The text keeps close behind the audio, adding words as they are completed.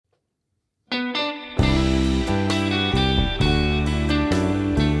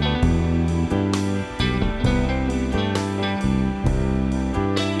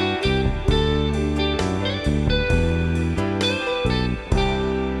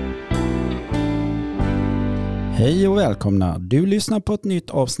Hej och välkomna. Du lyssnar på ett nytt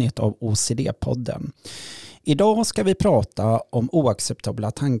avsnitt av OCD-podden. Idag ska vi prata om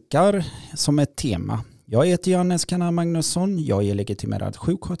oacceptabla tankar som ett tema. Jag heter Johannes Magnusson. Jag är legitimerad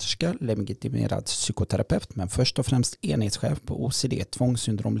sjuksköterska, legitimerad psykoterapeut, men först och främst enhetschef på OCD,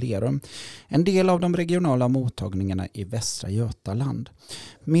 tvångssyndrom Lerum. En del av de regionala mottagningarna i Västra Götaland.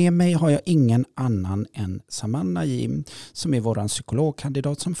 Med mig har jag ingen annan än Saman Najim som är vår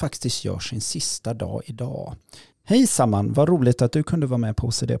psykologkandidat som faktiskt gör sin sista dag idag. Hej Saman, vad roligt att du kunde vara med på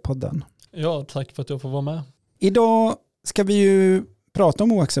OCD-podden. Ja, tack för att jag får vara med. Idag ska vi ju prata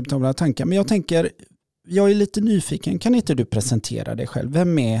om oacceptabla tankar, men jag tänker, jag är lite nyfiken. Kan inte du presentera dig själv?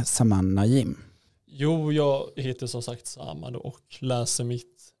 Vem är Saman Najim? Jo, jag heter som sagt Saman och läser min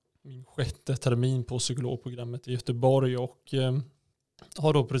 6:e termin på psykologprogrammet i Göteborg och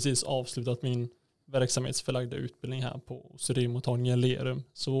har då precis avslutat min verksamhetsförlagda utbildning här på OCD-mottagningen Lerum.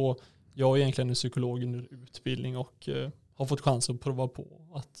 Så jag är egentligen en psykolog under utbildning och har fått chans att prova på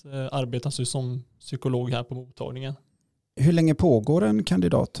att arbeta som psykolog här på mottagningen. Hur länge pågår en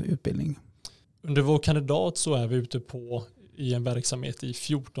kandidatutbildning? Under vår kandidat så är vi ute i en verksamhet i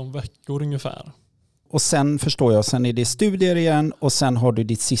 14 veckor ungefär. Och sen förstår jag, sen är det studier igen och sen har du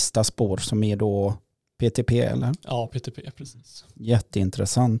ditt sista spår som är då PTP eller? Ja, PTP, precis.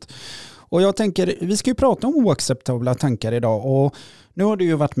 Jätteintressant. Och jag tänker, vi ska ju prata om oacceptabla tankar idag och nu har du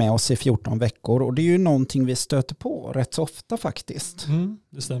ju varit med oss i 14 veckor och det är ju någonting vi stöter på rätt så ofta faktiskt.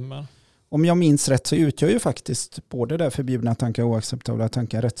 Det stämmer. Om jag minns rätt så utgör ju faktiskt både där förbjudna tankar och oacceptabla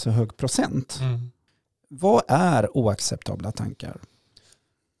tankar rätt så hög procent. Vad är oacceptabla tankar?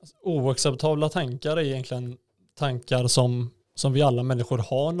 Alltså, oacceptabla tankar är egentligen tankar som vi alla människor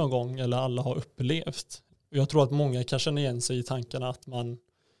har någon gång eller alla har upplevt. Och jag tror att många kan känna igen sig i tankarna att man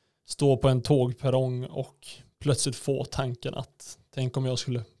står på en tågperrong och plötsligt får tanken att tänk om jag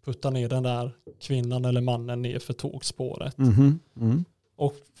skulle putta ner den där kvinnan eller mannen ner för tågspåret.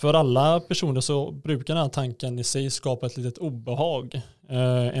 Och för alla personer så brukar den här tanken i sig skapa ett litet obehag,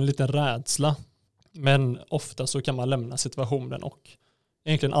 en liten rädsla. Men ofta så kan man lämna situationen och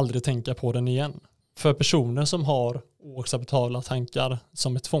egentligen aldrig tänka på den igen. För personer som har oacceptabla tankar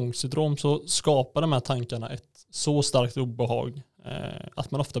som ett tvångssyndrom så skapar de här tankarna ett så starkt obehag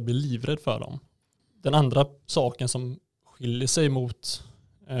att man ofta blir livrädd för dem. Den andra saken som skiljer sig mot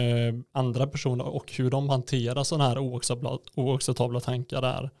andra personer och hur de hanterar sådana här oacceptabla tankar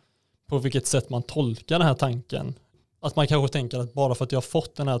är på vilket sätt man tolkar den här tanken. Att man kanske tänker att bara för att jag har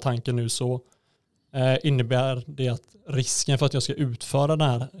fått den här tanken nu så innebär det att risken för att jag ska utföra den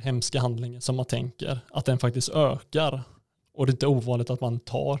här hemska handlingen som man tänker, att den faktiskt ökar. Och det är inte ovanligt att man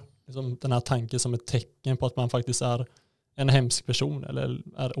tar liksom, den här tanken som ett tecken på att man faktiskt är en hemsk person eller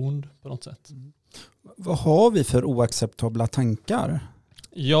är ond på något sätt. Vad har vi för oacceptabla tankar?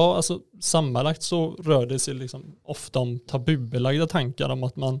 Ja, alltså sammanlagt så rör det sig liksom ofta om tabubelagda tankar om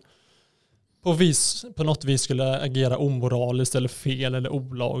att man på något vis skulle agera omoraliskt eller fel eller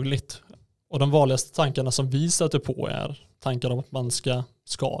olagligt. Och de vanligaste tankarna som vi stöter på är tankar om att man ska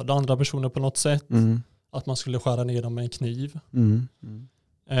skada andra personer på något sätt. Att man skulle skära ner dem med en kniv.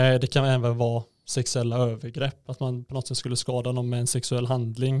 Det kan även vara sexuella övergrepp. Att man på något sätt skulle skada någon med en sexuell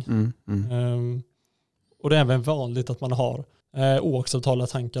handling. Och det är även vanligt att man har oacceptabla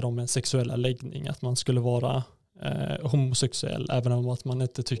tankar om en sexuella läggning. Att man skulle vara homosexuell även om att man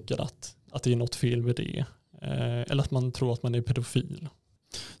inte tycker att det är något fel med det. Eller att man tror att man är pedofil.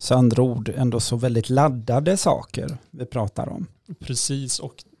 Så andra ord ändå så väldigt laddade saker vi pratar om. Precis,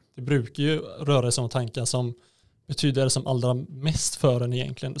 och det brukar ju röra sig om tankar som betyder som allra mest för en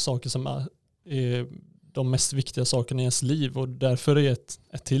egentligen. Saker som är de mest viktiga sakerna i ens liv och därför är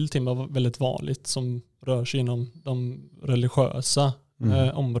ett till tema väldigt vanligt som rör sig inom de religiösa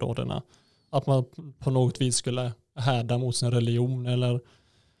områdena. Att man på något vis skulle härda mot sin religion eller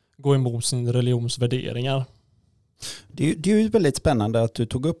gå emot sin religions värderingar. Det är ju väldigt spännande att du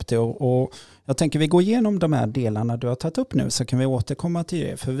tog upp det och jag tänker vi går igenom de här delarna du har tagit upp nu så kan vi återkomma till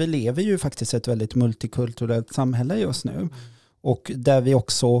det. För vi lever ju faktiskt ett väldigt multikulturellt samhälle just nu och där vi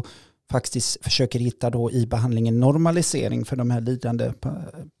också faktiskt försöker hitta då i behandlingen normalisering för de här lidande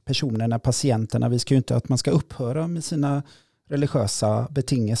personerna, patienterna. Vi ska ju inte att man ska upphöra med sina religiösa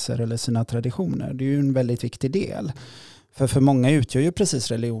betingelser eller sina traditioner. Det är ju en väldigt viktig del. För många utgör ju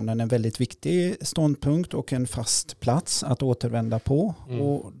precis religionen en väldigt viktig ståndpunkt och en fast plats att återvända på.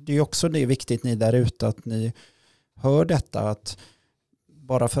 Och det är också det viktigt ni där ute att ni hör detta att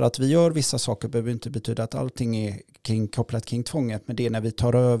bara för att vi gör vissa saker behöver inte betyda att allting är kopplat kring tvånget. Men det är när vi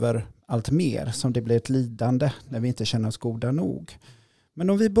tar över allt mer som det blir ett lidande när vi inte känner oss goda nog. Men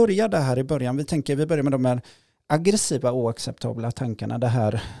om vi börjar där här i början, vi börjar med de här aggressiva oacceptabla tankarna. Det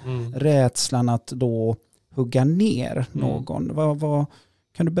här rädslan att då hugga ner någon.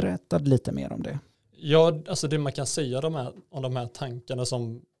 Kan du berätta lite mer om det? Ja, alltså det man kan säga om de här tankarna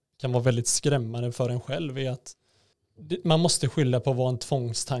som kan vara väldigt skrämmande för en själv är att man måste skilja på vad en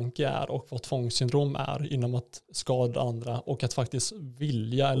tvångstanke är och vad tvångssyndrom är inom att skada andra och att faktiskt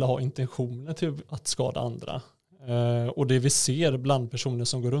vilja eller ha intentioner till att skada andra. Och det vi ser bland personer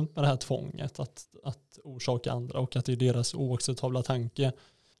som går runt med det här tvånget att orsaka andra och att det är deras oacceptabla tanke.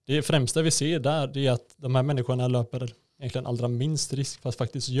 Det främsta vi ser där det är att de här människorna löper egentligen allra minst risk för att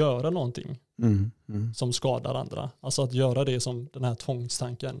faktiskt göra någonting som skadar andra. Alltså att göra det som den här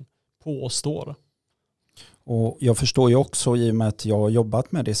tvångstanken påstår. Och jag förstår ju också i och med att jag har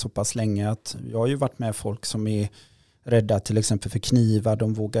jobbat med det så pass länge att jag har ju varit med folk som är rädda till exempel för knivar.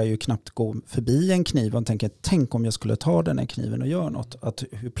 De vågar ju knappt gå förbi en kniv och tänker tänk om jag skulle ta den här kniven och göra något. Att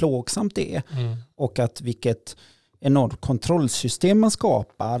hur plågsamt det är och att vilket enormt kontrollsystem man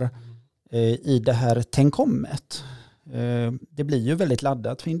skapar i det här tänkommet. Det blir ju väldigt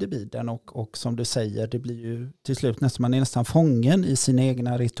laddat för individen och som du säger det blir ju till slut man är nästan fången i sina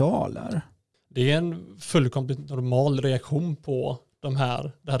egna ritualer. Det är en fullkomligt normal reaktion på det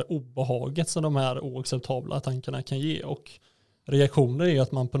här obehaget som de här oacceptabla tankarna kan ge. Och reaktionen är ju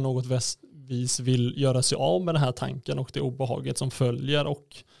att man på något vis vill göra sig av med den här tanken och det obehaget som följer.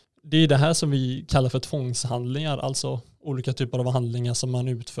 Och det är det här som vi kallar för tvångshandlingar, alltså olika typer av handlingar som man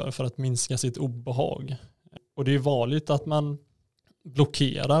utför för att minska sitt obehag. Och det är vanligt att man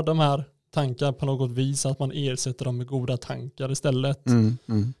blockerar de här tankar på något vis, att man ersätter dem med goda tankar istället.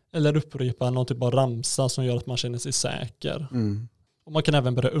 Eller upprepar någon typ av ramsa som gör att man känner sig säker. Och man kan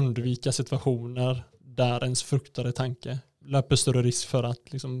även börja undvika situationer där ens fruktade tanke löper större risk för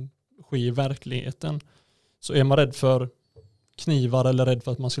att liksom ske i verkligheten. Så är man rädd för knivar eller rädd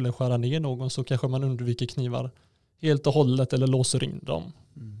för att man skulle skära ner någon så kanske man undviker knivar helt och hållet eller låser in dem.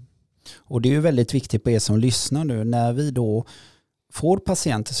 Och det är ju väldigt viktigt på er som lyssnar nu. När vi då får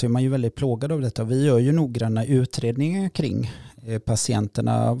patienter så är man ju väldigt plågad av detta. Vi gör ju noggranna utredningar kring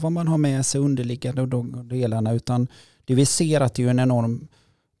patienterna, vad man har med sig underliggande och de delarna. Utan det vi ser att det är en enorm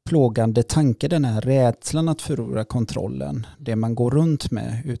plågande tanke, den här rädslan att förlora kontrollen, det man går runt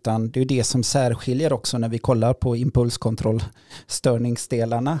med. Utan det är det som särskiljer också när vi kollar på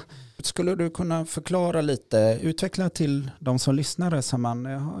impulskontrollstörningsdelarna. Skulle du kunna förklara lite, utveckla till de som lyssnar så man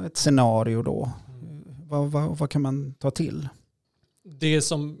har ett scenario då? Vad kan man ta till? Det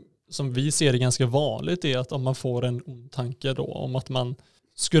som vi ser är ganska vanligt är att om man får en ond tanke då om att man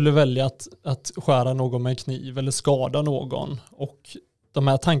skulle välja att skära någon med en kniv eller skada någon, och de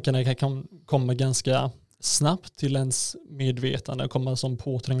här tankarna kan komma ganska snabbt till ens medvetande, komma som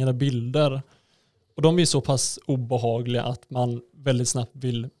påträngande bilder, och de är så pass obehagliga att man väldigt snabbt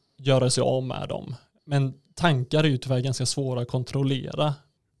vill göra sig av med dem. Men tankar är ju tyvärr ganska svåra att kontrollera.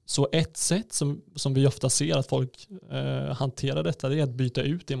 Så ett sätt som vi ofta ser att folk hanterar detta, det är att byta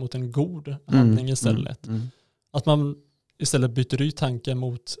ut det mot en god handling istället. Att man istället byter ut tanken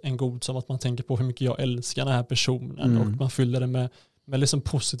mot en god, som att man tänker på hur mycket jag älskar den här personen och man fyller det med liksom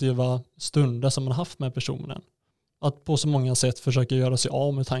positiva stunder som man haft med personen. Att på så många sätt försöka göra sig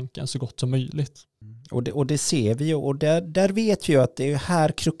av med tanken så gott som möjligt. Och det ser vi ju, och där vet vi ju att det är här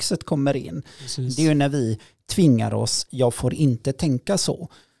kruxet kommer in. Precis. Det är ju när vi tvingar oss, jag får inte tänka så.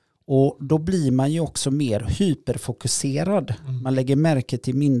 Och då blir man ju också mer hyperfokuserad. Man lägger märke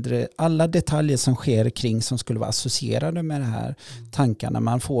till mindre, alla detaljer som sker kring som skulle vara associerade med de här tankarna.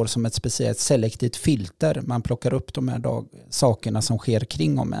 Man får som ett speciellt selektivt filter. Man plockar upp de här sakerna som sker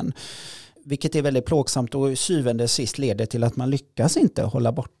kring om en. Vilket är väldigt plågsamt och syvende sist leder till att man lyckas inte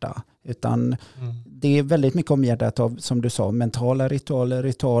hålla borta. Utan det är väldigt mycket omgärdat av, som du sa, mentala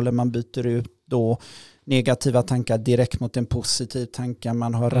ritualer. Man byter ut då negativa tankar direkt mot en positiv tanke.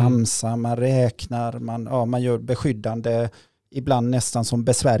 Man har ramsa, man räknar, man gör beskyddande, ibland nästan som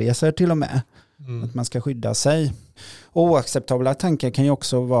besvärjelser till och med. Att man ska skydda sig. Och oacceptabla tankar kan ju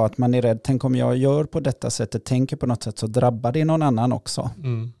också vara att man är rädd. Tänk om jag gör på detta sättet, tänker på något sätt så drabbar det någon annan också.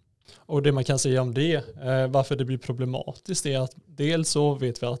 Och det man kan säga om det, varför det blir problematiskt, är att dels så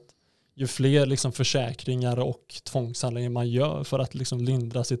vet vi att ju fler liksom försäkringar och tvångshandlingar man gör för att liksom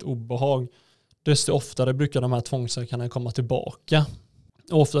lindra sitt obehag, desto oftare brukar de här tvångstankarna komma tillbaka.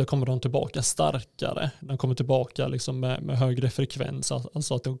 Och ofta kommer de tillbaka starkare. De kommer tillbaka liksom med högre frekvens.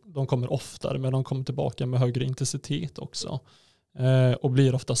 Alltså att de kommer oftare, men de kommer tillbaka med högre intensitet också. Och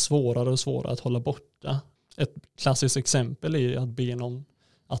blir ofta svårare och svårare att hålla borta. Ett klassiskt exempel är att be någon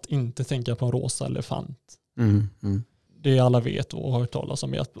att inte tänka på en rosa elefant. Det alla vet och har hört talas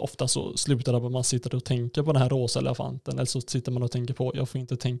om är att ofta så slutar det med att man sitter och tänker på den här rosa elefanten, eller så sitter man och tänker på jag får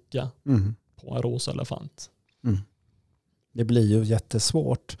inte tänka på en rosa elefant. Det blir ju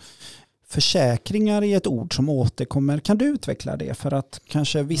jättesvårt. försäkringar är ett ord som återkommer. Kan du utveckla det? För att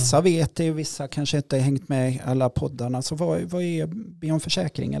kanske vissa vet det, vissa kanske inte har hängt med i alla poddarna. Så vad är be om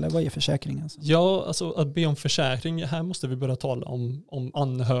försäkring, eller vad är försäkring? Alltså? Ja, alltså att be om försäkring, här måste vi börja tala om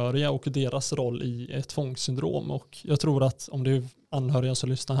anhöriga och deras roll i ett tvångssyndrom. Och jag tror att om det är anhöriga som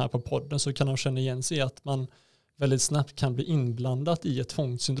lyssnar här på podden så kan de känna igen sig att man väldigt snabbt kan bli inblandat i ett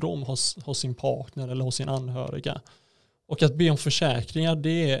tvångssyndrom hos sin partner eller hos sin anhöriga. Och att be om försäkringar,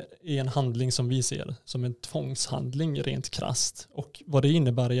 det är en handling som vi ser som en tvångshandling rent krasst. Och vad det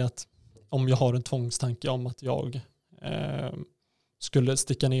innebär är att om jag har en tvångstanke om att jag skulle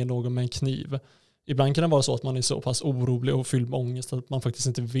sticka ner någon med en kniv. Ibland kan det vara så att man är så pass orolig och fylld med ångest att man faktiskt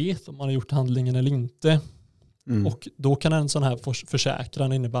inte vet om man har gjort handlingen eller inte. Och då kan en sån här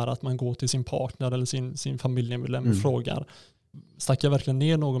försäkran innebära att man går till sin partner eller sin familjemedlem och frågar: stack jag verkligen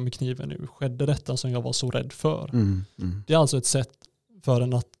ner någon med kniven nu? Skedde detta som jag var så rädd för? Det är alltså ett sätt för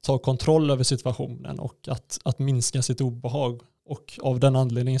en att ta kontroll över situationen och att minska sitt obehag. Och av den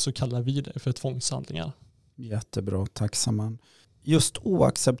anledningen så kallar vi det för tvångshandlingar. Jättebra, tack Saman. Just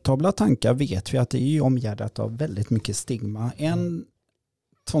oacceptabla tankar vet vi att det är omgärdat av väldigt mycket stigma. En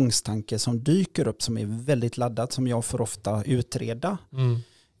tvångstanke som dyker upp som är väldigt laddad, som jag får ofta utreda,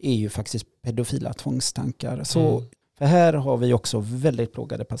 är ju faktiskt pedofila tvångstankar. Så för här har vi också väldigt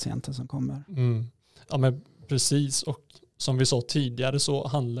plågade patienter som kommer. Ja, men precis. Och som vi sa tidigare så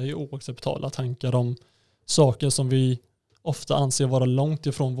handlar ju oacceptabla tankar om saker som vi ofta anser vara långt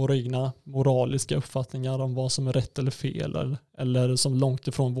ifrån våra egna moraliska uppfattningar om vad som är rätt eller fel, eller som långt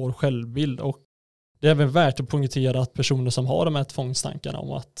ifrån vår självbild. Och det är även värt att poängtera att personer som har de här tvångstankarna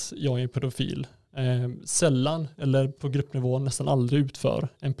om att jag är pedofil sällan eller på gruppnivå nästan aldrig utför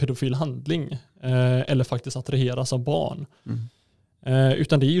en pedofil handling eller faktiskt attraheras av barn.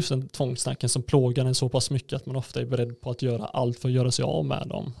 Utan det är just den tvångstanken som plågar en så pass mycket att man ofta är beredd på att göra allt för att göra sig av med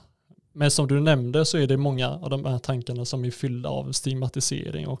dem. Men som du nämnde så är det många av de här tankarna som är fyllda av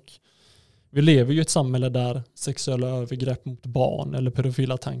stigmatisering, och vi lever ju i ett samhälle där sexuella övergrepp mot barn eller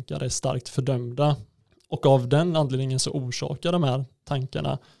pedofila tankar är starkt fördömda. Och av den anledningen så orsakar de här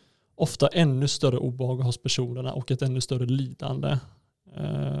tankarna ofta ännu större obehag hos personerna och ett ännu större lidande.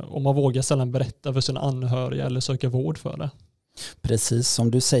 Och man vågar sällan berätta för sina anhöriga eller söka vård för det. Precis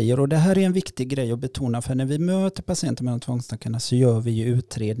som du säger, och det här är en viktig grej att betona, för när vi möter patienter med de tvångstankarna så gör vi ju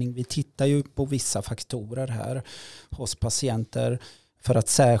utredning. Vi tittar ju på vissa faktorer här hos patienter för att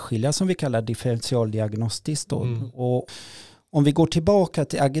särskilja, som vi kallar differentialdiagnostiskt. Och om vi går tillbaka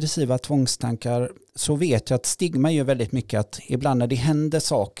till aggressiva tvångstankar så vet jag att stigma gör väldigt mycket att ibland när det händer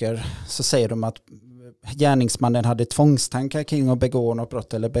saker så säger de att gärningsmannen hade tvångstankar kring att begå något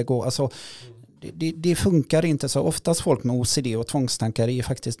brott eller begå. Alltså, det funkar inte så. Oftast folk med OCD och tvångstankar är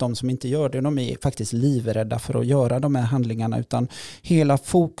faktiskt de som inte gör det. De är faktiskt livrädda för att göra de här handlingarna, utan hela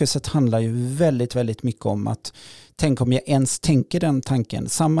fokuset handlar ju väldigt, väldigt mycket om att tänk om jag ens tänker den tanken.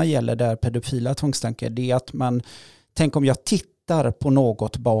 Samma gäller där pedofila tvångstankar. Det är att tänk om jag tittar på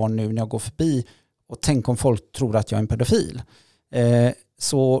något barn nu när jag går förbi och tänk om folk tror att jag är en pedofil.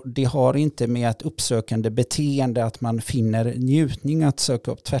 Så det har inte med ett uppsökande beteende att man finner njutning att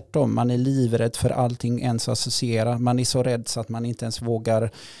söka upp. Tvärtom, man är livrädd för allting ens associerar. Man är så rädd så att man inte ens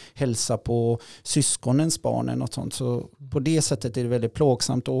vågar hälsa på syskonens barn eller något sånt. Så på det sättet är det väldigt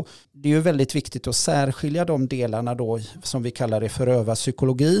plågsamt. Och det är ju väldigt viktigt att särskilja de delarna då som vi kallar det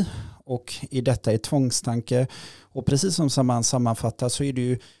förövarpsykologi. Och i detta är tvångstanke. Och precis som Saman sammanfattar så är det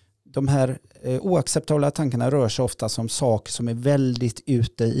ju de här oacceptabla tankarna rör sig ofta som saker som är väldigt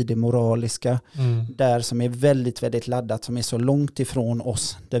ute i det moraliska. Där som är väldigt, väldigt laddat, som är så långt ifrån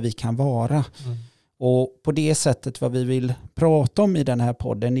oss där vi kan vara. Och på det sättet vad vi vill prata om i den här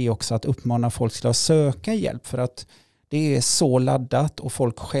podden är också att uppmana folk till att söka hjälp, för att det är så laddat och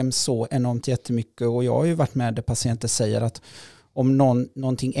folk skäms så enormt jättemycket. Och jag har ju varit med där patienter säger att om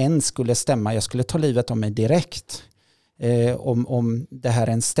någonting ens skulle stämma, jag skulle ta livet av mig direkt. Om det här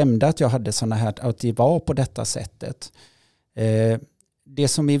ens stämde att jag hade såna här, att det var på detta sättet. Det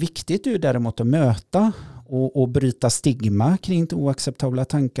som är viktigt är däremot att möta och bryta stigma kring oacceptabla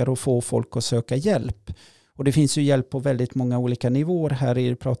tankar och få folk att söka hjälp. Och det finns ju hjälp på väldigt många olika nivåer.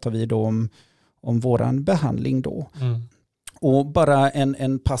 Här pratar vi då om våran behandling då. Och bara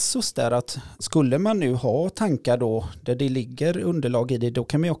en passus där, att skulle man nu ha tankar då där det ligger underlag i det, då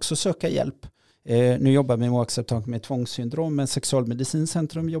kan man också söka hjälp. Nu jobbar vi med oacceptabelt med tvångssyndrom, men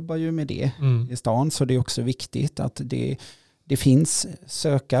Sexualmedicincentrum jobbar ju med det i stan, så det är också viktigt att det finns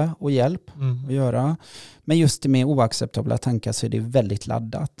söka och hjälp att göra. Men just det med oacceptabla tankar så är det väldigt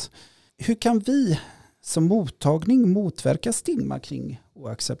laddat. Hur kan vi som mottagning motverka stigma kring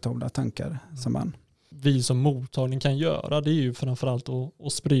oacceptabla tankar, Saman? vi som mottagning kan göra, det är ju framförallt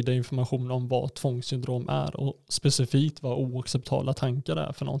att sprida information om vad tvångssyndrom är och specifikt vad oacceptabla tankar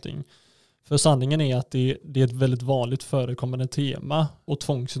är för någonting. För sanningen är att det är ett väldigt vanligt förekommande tema, och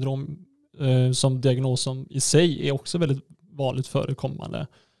tvångssyndrom som diagnos som i sig är också väldigt vanligt förekommande.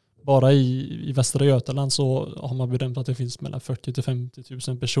 Bara i Västra Götaland så har man bedömt att det finns mellan 40 till 50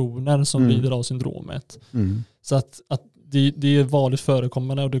 000 personer som lider av syndromet. Så att det är vanligt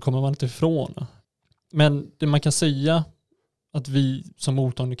förekommande, och det kommer man inte ifrån. Men det man kan säga att vi som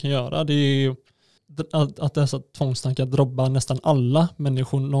mottagning kan göra, det är att dessa tvångstankar drabbar nästan alla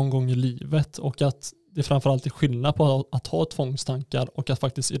människor någon gång i livet, och att det framförallt är skillnad på att ha tvångstankar och att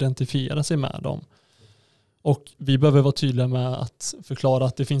faktiskt identifiera sig med dem. Och vi behöver vara tydliga med att förklara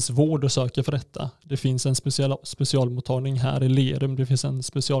att det finns vård att söka för detta. Det finns en specialmottagning här i Lerum, det finns en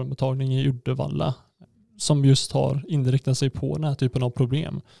specialmottagning i Uddevalla som just har inriktat sig på den här typen av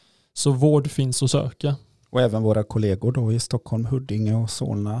problem. Så vård finns att söka. Och även våra kollegor då i Stockholm, Huddinge och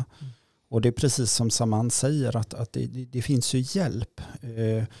Solna. Och det är precis som Saman säger att det finns ju hjälp.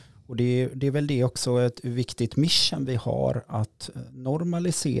 Och det är väl det också ett viktigt mission vi har, att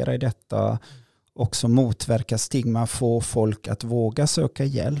normalisera i detta, också motverka stigma, få folk att våga söka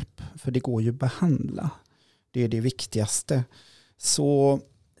hjälp. För det går ju att behandla. Det är det viktigaste. Så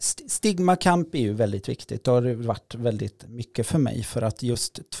stigmakamp är ju väldigt viktigt. Det har varit väldigt mycket för mig, för att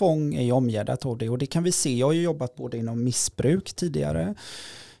just tvång är ju omgärdat av det. Och det kan vi se. Jag har ju jobbat både inom missbruk tidigare.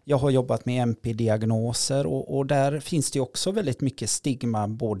 Jag har jobbat med MP-diagnoser, och där finns det också väldigt mycket stigma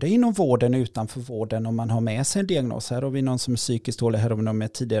både inom vården och utanför vården om man har med sig en diagnos. Här har vi någon som är psykiskt dålig, här har vi någon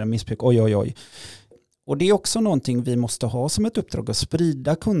med tidigare missbruk. Oj. Och det är också någonting vi måste ha som ett uppdrag, att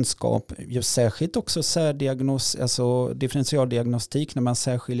sprida kunskap, just särskilt också särdiagnos, alltså differentialdiagnostik när man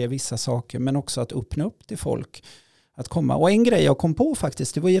särskiljer vissa saker, men också att öppna upp till folk att komma. Och en grej jag kom på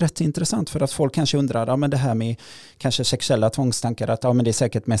faktiskt, det var ju rätt intressant, för att folk kanske undrar, men det här med kanske sexuella tvångstankar, att men det är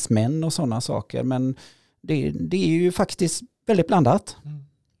säkert mest män och sådana saker, men det är ju faktiskt väldigt blandat.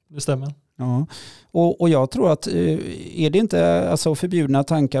 Det stämmer. Ja. Och jag tror att är det inte, alltså förbjudna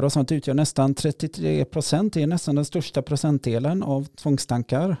tankar och sånt utgör nästan 33%, det är nästan den största procentdelen av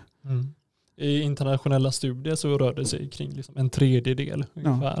tvångstankar. I internationella studier så rör det sig kring liksom en tredjedel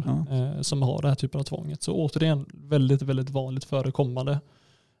ungefär som har det här typen av tvånget. Så återigen väldigt, väldigt vanligt förekommande.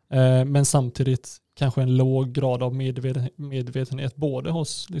 Men samtidigt kanske en låg grad av medvetenhet både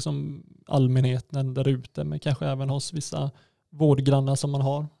hos liksom allmänheten där ute, men kanske även hos vissa vårdgrannar som man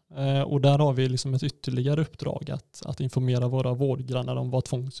har. Och där har vi liksom ett ytterligare uppdrag att informera våra vårdgrannar om vad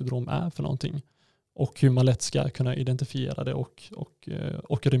tvångssyndrom är för någonting. Och hur man lätt ska kunna identifiera det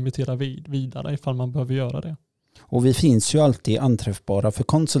och remittera vidare ifall man behöver göra det. Och vi finns ju alltid anträffbara för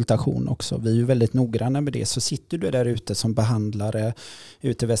konsultation också. Vi är ju väldigt noggranna med det. Så sitter du där ute som behandlare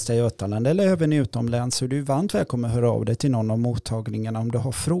ute i Västra Götaland eller även utomlands, så är du varmt välkommen att höra av dig till någon av mottagningarna om du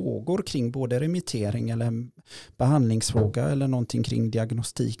har frågor kring både remittering eller behandlingsfråga eller någonting kring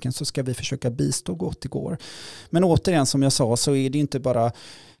diagnostiken, så ska vi försöka bistå gott det går. Men återigen, som jag sa, så är det inte bara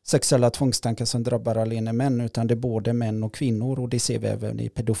sexuella tvångstankar som drabbar alene män, utan det är både män och kvinnor, och det ser vi även i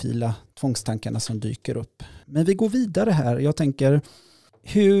pedofila tvångstankarna som dyker upp. Men vi går vidare här. Jag tänker,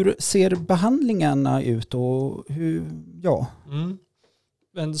 hur ser behandlingarna ut och hur,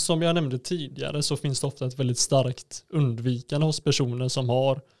 Men som jag nämnde tidigare så finns det ofta ett väldigt starkt undvikande hos personer som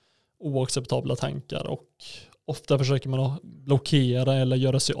har oacceptabla tankar, och ofta försöker man blockera eller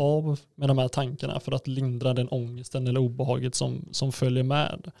göra sig av med de här tankarna för att lindra den ångesten eller obehaget som följer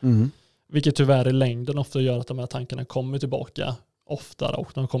med. Vilket tyvärr i längden ofta gör att de här tankarna kommer tillbaka oftare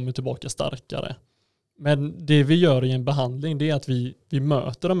och de kommer tillbaka starkare. Men det vi gör i en behandling, det är att vi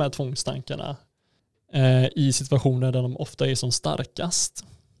möter de här tvångstankarna i situationer där de ofta är som starkast.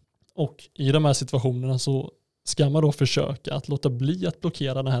 Och i de här situationerna så ska man då försöka att låta bli att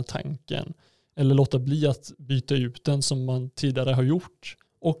blockera den här tanken, eller låta bli att byta ut den som man tidigare har gjort,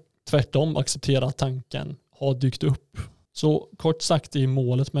 och tvärtom acceptera att tanken har dykt upp. Så kort sagt är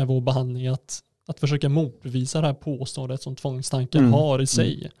målet med vår behandling att försöka motbevisa det här påståendet som tvångstanken har i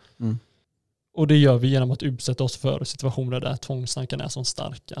sig. Och det gör vi genom att utsätta oss för situationer där tvångstanken är som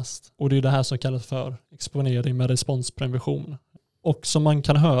starkast. Och det är det här som kallas för exponering med responsprevention. Och som man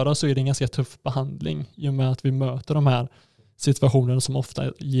kan höra så är det en ganska tuff behandling i och med att vi möter de här situationerna som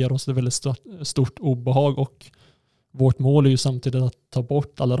ofta ger oss ett väldigt stort obehag, och vårt mål är ju samtidigt att ta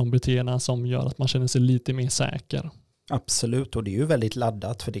bort alla de beteenden som gör att man känner sig lite mer säker. Absolut, och det är ju väldigt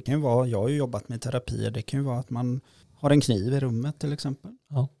laddat, för det kan ju vara, jag har ju jobbat med terapier, det kan ju vara att man har en kniv i rummet till exempel.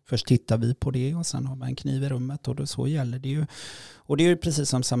 Ja. Först tittar vi på det och sen har man en kniv i rummet, och då så gäller det ju. Och det är ju precis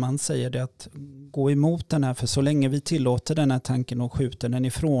som Saman säger, det att gå emot den här, för så länge vi tillåter den här tanken och skjuter den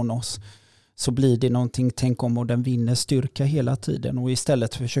ifrån oss, så blir det någonting, tänk om, och den vinner styrka hela tiden. Och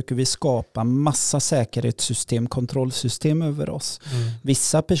istället försöker vi skapa massa säkerhetssystem, kontrollsystem över oss.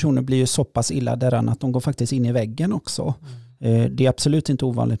 Vissa personer blir ju så pass illa däran att de går faktiskt in i väggen också. Det är absolut inte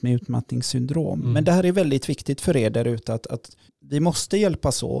ovanligt med utmattningssyndrom. Men det här är väldigt viktigt för er där ute att vi måste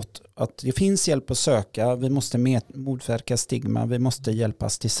hjälpas åt. Att det finns hjälp att söka. Vi måste motverka stigma. Vi måste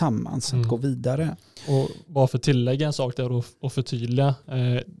hjälpas tillsammans att gå vidare. Och bara för att tillägga en sak där och förtydliga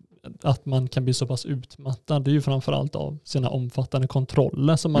att man kan bli så pass utmattad, det är ju framförallt av sina omfattande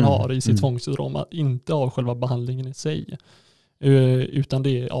kontroller som man har i sitt tvångssyndrom, inte av själva behandlingen i sig. Utan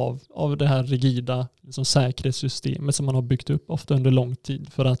det är av det här rigida liksom, säkerhetssystemet som man har byggt upp ofta under lång tid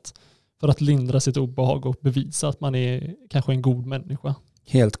för att lindra sitt obehag och bevisa att man är kanske en god människa.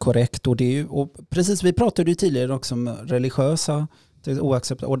 Helt korrekt. Och precis, vi pratade ju tidigare också om religiösa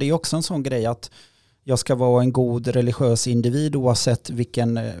oacceptabla. Och det är också en sån grej att jag ska vara en god religiös individ oavsett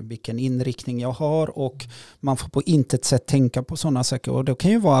vilken inriktning jag har, och man får på intet sätt tänka på sådana saker. Och det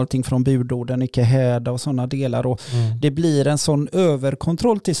kan ju vara allting från budorden, icke härda och sådana delar. Och det blir en sån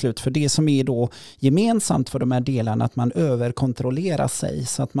överkontroll till slut, för det som är då gemensamt för de här delarna, att man överkontrollerar sig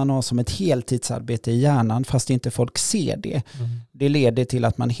så att man har som ett heltidsarbete i hjärnan fast inte folk ser det. Det leder till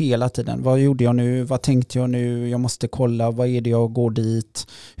att man hela tiden, vad gjorde jag nu, vad tänkte jag nu, jag måste kolla, vad är det jag går dit,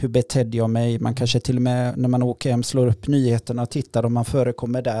 hur betedde jag mig, man kanske till och med när man åker hem slår upp nyheterna och tittar om man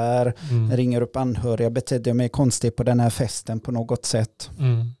förekommer där, ringer upp anhöriga, betedde jag mig konstigt på den här festen på något sätt.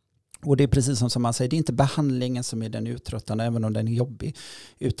 Och det är precis som man säger, det är inte behandlingen som är den uttröttande även om den är jobbig,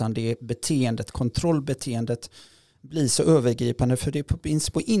 utan det är beteendet, kontrollbeteendet blir så övergripande, för det finns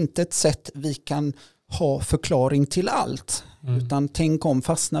på intet sätt vi kan ha förklaring till allt, utan tänk om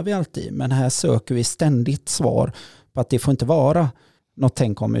fastnar vi alltid, men här söker vi ständigt svar på att det får inte vara något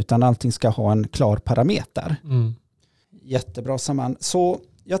tänk om, utan allting ska ha en klar parameter. Jättebra, Saman. Så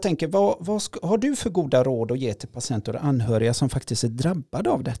jag tänker, vad har du för goda råd att ge till patienter och anhöriga som faktiskt är drabbade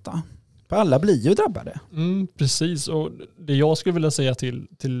av detta? För alla blir ju drabbade. Precis, och det jag skulle vilja säga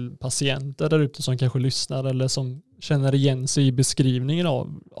till patienter där ute som kanske lyssnar eller som känner igen sig i beskrivningen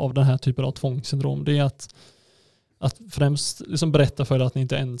av den här typen av tvångssyndrom, det är att främst liksom berätta för er att ni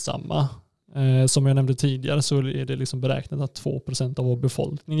inte är ensamma. Som jag nämnde tidigare så är det liksom beräknat att 2% av vår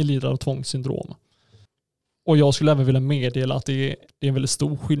befolkning lider av tvångssyndrom. Och jag skulle även vilja meddela att det är en väldigt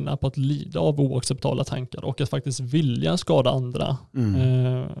stor skillnad på att lida av oacceptabla tankar och att faktiskt vilja skada andra.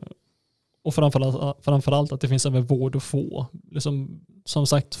 Och framförallt att det finns även vård att få. Som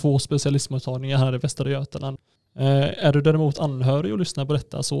sagt, 2 specialistmottagningar här i Västra Götaland. Är du däremot anhörig och lyssnar på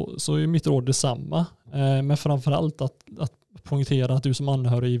detta så är mitt råd detsamma. Men framförallt att poängtera att du som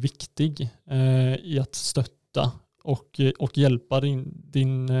anhörig är viktig i att stötta och hjälpa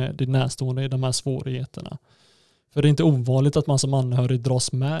din närstående i de här svårigheterna. För det är inte ovanligt att man som anhörig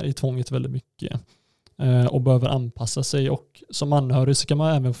dras med i tvånget väldigt mycket och behöver anpassa sig, och som anhörig så kan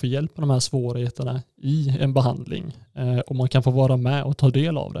man även få hjälp med de här svårigheterna i en behandling och man kan få vara med och ta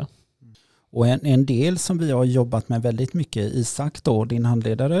del av det. Och en del som vi har jobbat med väldigt mycket, Isak då, din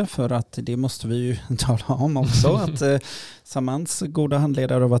handledare, för att det måste vi ju tala om också, att Samans goda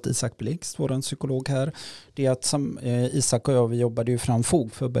handledare har varit Isak Blixt, vår psykolog här. Det är att Isak och jag, vi jobbade ju fram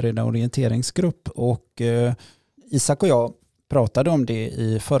förberedande orienteringsgrupp, och Isak och jag pratade om det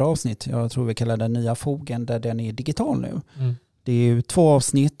i förra avsnitt. Jag tror vi kallar den nya fogen, där den är digital nu. Det är ju 2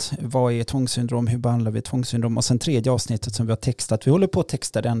 avsnitt. Vad är tvångssyndrom? Hur behandlar vi tvångssyndrom? Och sen 3:e avsnittet som vi har textat. Vi håller på att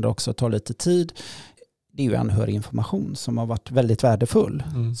texta det ändå också, tar lite tid. Det är ju anhöriginformation som har varit väldigt värdefull.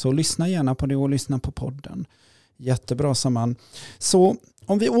 Så lyssna gärna på det och lyssna på podden. Jättebra, Saman. Så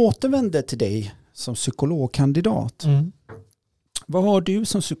om vi återvänder till dig som psykologkandidat. Vad har du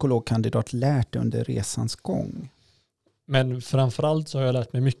som psykologkandidat lärt dig under resans gång? Men framförallt så har jag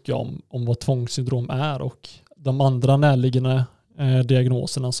lärt mig mycket om vad tvångssyndrom är och de andra närliggande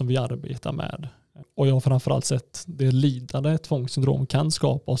diagnoserna som vi arbetar med. Och jag har framförallt sett det lidande tvångssyndrom kan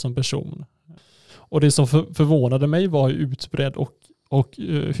skapa som person. Och det som förvånade mig var hur utbredd och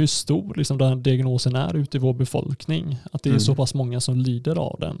hur stor liksom den här diagnosen är ute i vår befolkning. Att det är så pass många som lider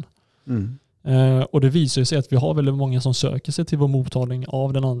av den. Och det visar sig att vi har väldigt många som söker sig till vår mottagning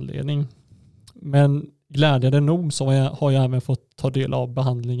av den anledning. Men glädjande nog så har jag även fått ta del av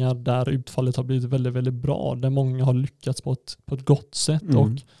behandlingar där utfallet har blivit väldigt, väldigt bra. Där många har lyckats på ett gott sätt och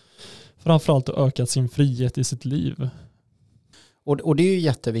framförallt ökat sin frihet i sitt liv. Och det är ju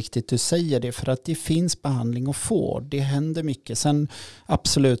jätteviktigt du säger det, för att det finns behandling att få. Det händer mycket. Sen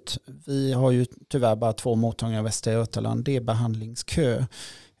absolut, vi har ju tyvärr bara 2 mottagningar i Västra Götaland. Det är behandlingskö.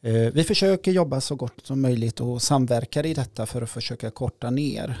 Vi försöker jobba så gott som möjligt och samverka i detta för att försöka korta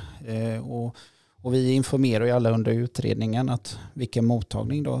ner. Och vi informerar ju alla under utredningen att vilken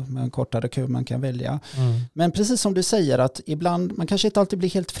mottagning då, med en kortare kö man kan välja. Men precis som du säger att ibland, man kanske inte alltid blir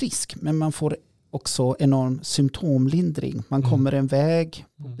helt frisk, men man får också enorm symptomlindring. Man kommer en väg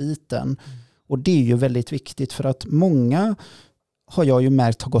på biten. Och det är ju väldigt viktigt för att många har jag ju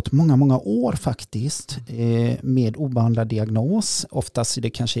märkt har gått många år faktiskt med obehandlad diagnos. Oftast är det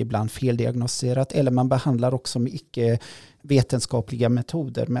kanske ibland feldiagnostiserat eller man behandlar också med icke-vetenskapliga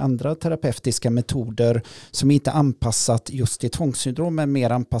metoder med andra terapeutiska metoder som inte är anpassat just till tvångssyndrom men mer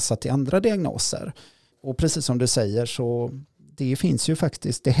anpassat till andra diagnoser. Och precis som du säger så det finns ju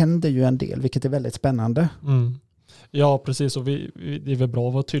faktiskt, det händer ju en del vilket är väldigt spännande. Ja precis och det är väl bra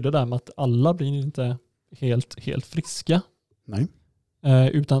att vara tydlig där med att alla blir inte helt friska. Nej.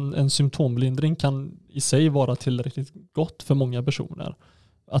 Utan en symptomlindring kan i sig vara tillräckligt gott för många personer.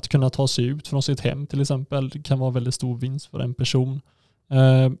 Att kunna ta sig ut från sitt hem till exempel kan vara väldigt stor vinst för en person.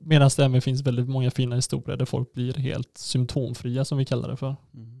 Medan det även finns väldigt många fina historier där folk blir helt symptomfria som vi kallar det för.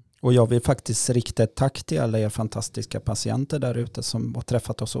 Och jag vill faktiskt rikta ett tack till alla er fantastiska patienter där ute som har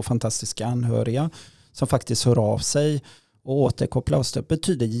träffat oss och fantastiska anhöriga som faktiskt hör av sig och återkoppla oss. Det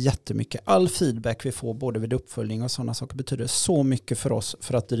betyder jättemycket. All feedback vi får både vid uppföljning och sådana saker betyder så mycket för oss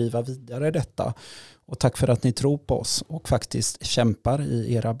för att driva vidare detta. Och tack för att ni tror på oss och faktiskt kämpar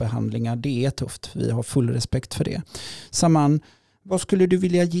i era behandlingar. Det är tufft. Vi har full respekt för det. Saman, vad skulle du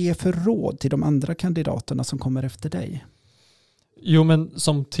vilja ge för råd till de andra kandidaterna som kommer efter dig? Jo, men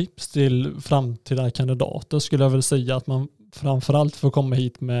som tips till framtida kandidater skulle jag väl säga att man framförallt får komma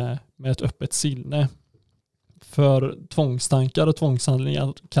hit med ett öppet sinne. För tvångstankar och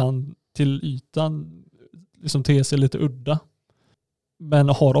tvångshandlingar kan till ytan liksom te sig lite udda. Men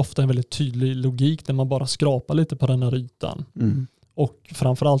har ofta en väldigt tydlig logik när man bara skrapar lite på den här ytan. Och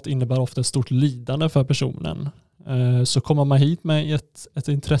framförallt innebär ofta ett stort lidande för personen. Så kommer man hit med ett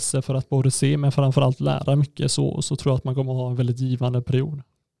intresse för att både se men framförallt lära mycket så tror jag att man kommer ha en väldigt givande period.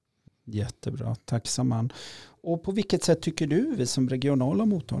 Jättebra, tack Saman. Och på vilket sätt tycker du vi som regionala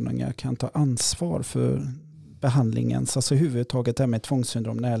mottagningar kan ta ansvar för behandlingens, alltså huvudtaget det här med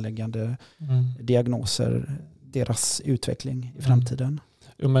tvångssyndrom, närliggande diagnoser, deras utveckling i framtiden?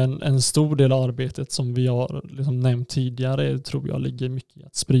 Jo, men en stor del av arbetet som vi har liksom nämnt tidigare tror jag ligger mycket i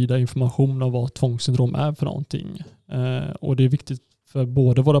att sprida information om vad tvångssyndrom är för någonting. Och det är viktigt för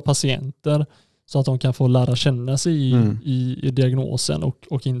både våra patienter så att de kan få lära känna sig i diagnosen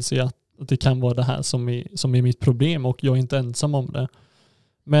och inse att det kan vara det här som är mitt problem och jag är inte ensam om det.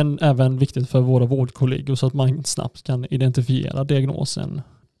 Men även viktigt för våra vårdkollegor så att man snabbt kan identifiera diagnosen.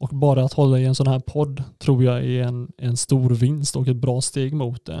 Och bara att hålla i en sån här podd tror jag är en stor vinst och ett bra steg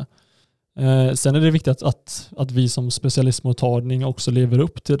mot det. Sen är det viktigt att vi som specialistmottagning också lever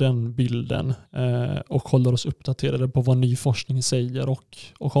upp till den bilden och håller oss uppdaterade på vad ny forskning säger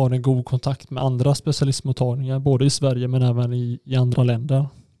och har en god kontakt med andra specialistmottagningar både i Sverige men även i andra länder.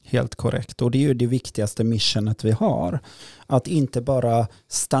 Helt korrekt. Och det är ju det viktigaste missionet vi har. Att inte bara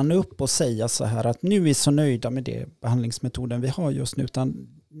stanna upp och säga så här att nu är vi så nöjda med det behandlingsmetoden vi har just nu, utan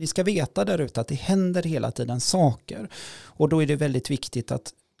ni ska veta där ute att det händer hela tiden saker. Och då är det väldigt viktigt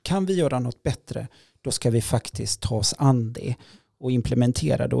att kan vi göra något bättre, då ska vi faktiskt ta oss an det och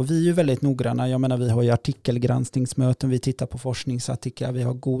implementera det. Och vi är ju väldigt noggranna. Jag menar, vi har ju artikelgranskningsmöten, vi tittar på forskningsartiklar, vi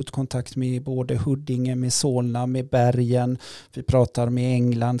har god kontakt med både Huddinge, med Solna, med Bergen. Vi pratar med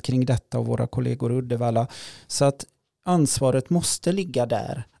England kring detta och våra kollegor i Uddevalla. Så att ansvaret måste ligga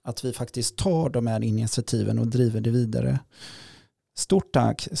där, att vi faktiskt tar de här initiativen och driver det vidare. Stort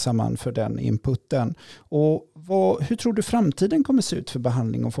tack Saman för den inputen. Och hur tror du framtiden kommer se ut för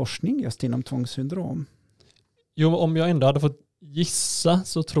behandling och forskning just inom tvångssyndrom? Jo, om jag ändå hade fått gissa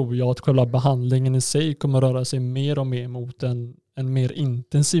så tror jag att själva behandlingen i sig kommer röra sig mer och mer mot en mer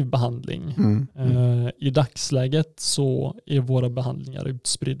intensiv behandling. I dagsläget så är våra behandlingar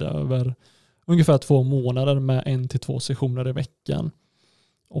utspridda över ungefär 2 månader med 1 till 2 sessioner i veckan.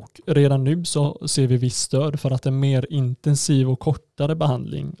 Och redan nu så ser vi viss stöd för att en mer intensiv och kortare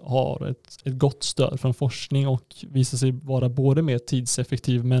behandling har ett gott stöd från forskning och visar sig vara både mer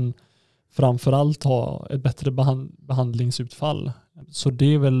tidseffektiv men framförallt ha ett bättre behandlingsutfall. Så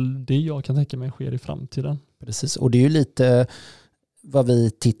det är väl det jag kan tänka mig sker i framtiden. Precis, och det är ju lite vad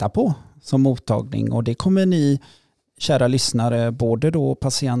vi tittar på som mottagning och det kommer ni kära lyssnare, både då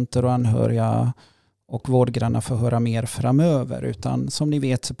patienter och anhöriga och vårdgrannar får höra mer framöver, utan som ni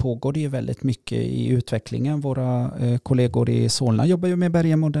vet så pågår det ju väldigt mycket i utvecklingen. Våra kollegor i Solna jobbar ju med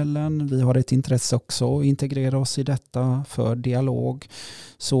Bergenmodellen. Vi har ett intresse också att integrera oss i detta för dialog.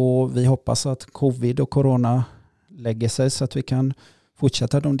 Så vi hoppas att covid och corona lägger sig så att vi kan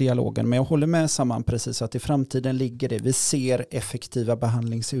fortsätta de dialogen. Men jag håller med Saman precis att i framtiden ligger det. Vi ser effektiva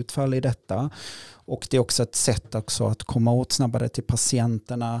behandlingsutfall i detta. Och det är också ett sätt också att komma åt snabbare till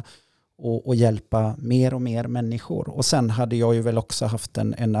patienterna och hjälpa mer och mer människor. Och sen hade jag ju väl också haft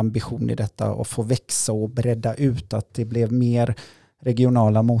en ambition i detta att få växa och bredda ut, att det blev mer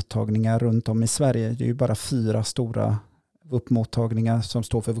regionala mottagningar runt om i Sverige. Det är ju bara 4 stora mottagningar som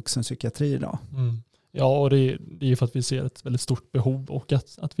står för vuxenpsykiatri idag. Ja, och det är ju för att vi ser ett väldigt stort behov och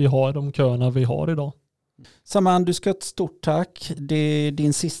att vi har de köerna vi har idag. Saman, du ska ha ett stort tack. Det är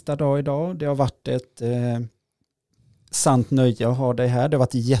din sista dag idag. Det har varit ett sant nöje att ha dig här. Det har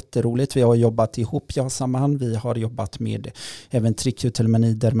varit jätteroligt. Vi har jobbat ihop, jag och Saman. Vi har jobbat med även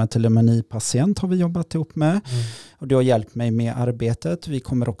trichotelomani, dermatolomani-patient har vi jobbat ihop med. Och det har hjälpt mig med arbetet. Vi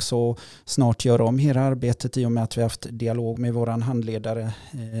kommer också snart göra om hela arbetet i och med att vi har haft dialog med vår handledare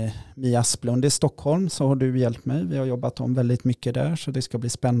Mia Asplund i Stockholm, så har du hjälpt mig. Vi har jobbat om väldigt mycket där, så det ska bli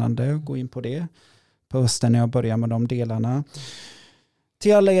spännande att gå in på det på hösten när jag börjar med de delarna.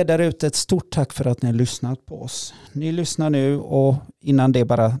 Till alla er där ute, ett stort tack för att ni har lyssnat på oss. Ni lyssnar nu och innan det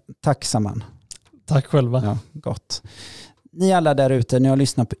bara tack Saman. Tack själva. Ja, gott. Ni alla där ute, ni har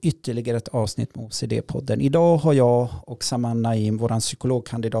lyssnat på ytterligare ett avsnitt med OCD-podden. Idag har jag och Saman Najim, vår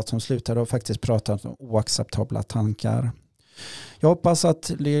psykologkandidat som slutade, och faktiskt pratat om oacceptabla tankar. Jag hoppas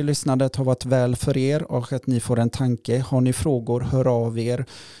att lyssnandet har varit väl för er och att ni får en tanke. Har ni frågor, hör av er.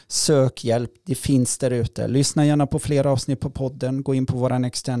 Sök hjälp, det finns där ute. Lyssna gärna på fler avsnitt på podden. Gå in på vår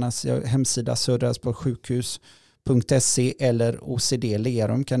externa hemsida söderälvsborgssjukhus.se eller OCD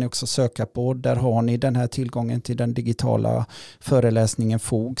Lerum kan ni också söka på. Där har ni den här tillgången till den digitala föreläsningen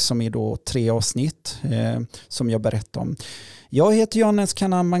FOG som är då 3 avsnitt som jag berättar om. Jag heter Johannes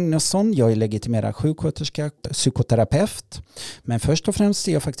Kannan Magnusson, jag är legitimerad sjuksköterska, psykoterapeut. Men först och främst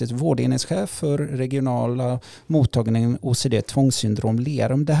är jag faktiskt vårdenhetschef för regionala mottagningen OCD tvångssyndrom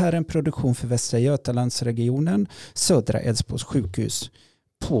Lerum. Det här är en produktion för Västra Götalandsregionen, Södra Älvsborgs sjukhus.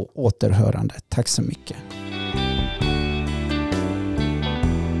 På återhörande. Tack så mycket.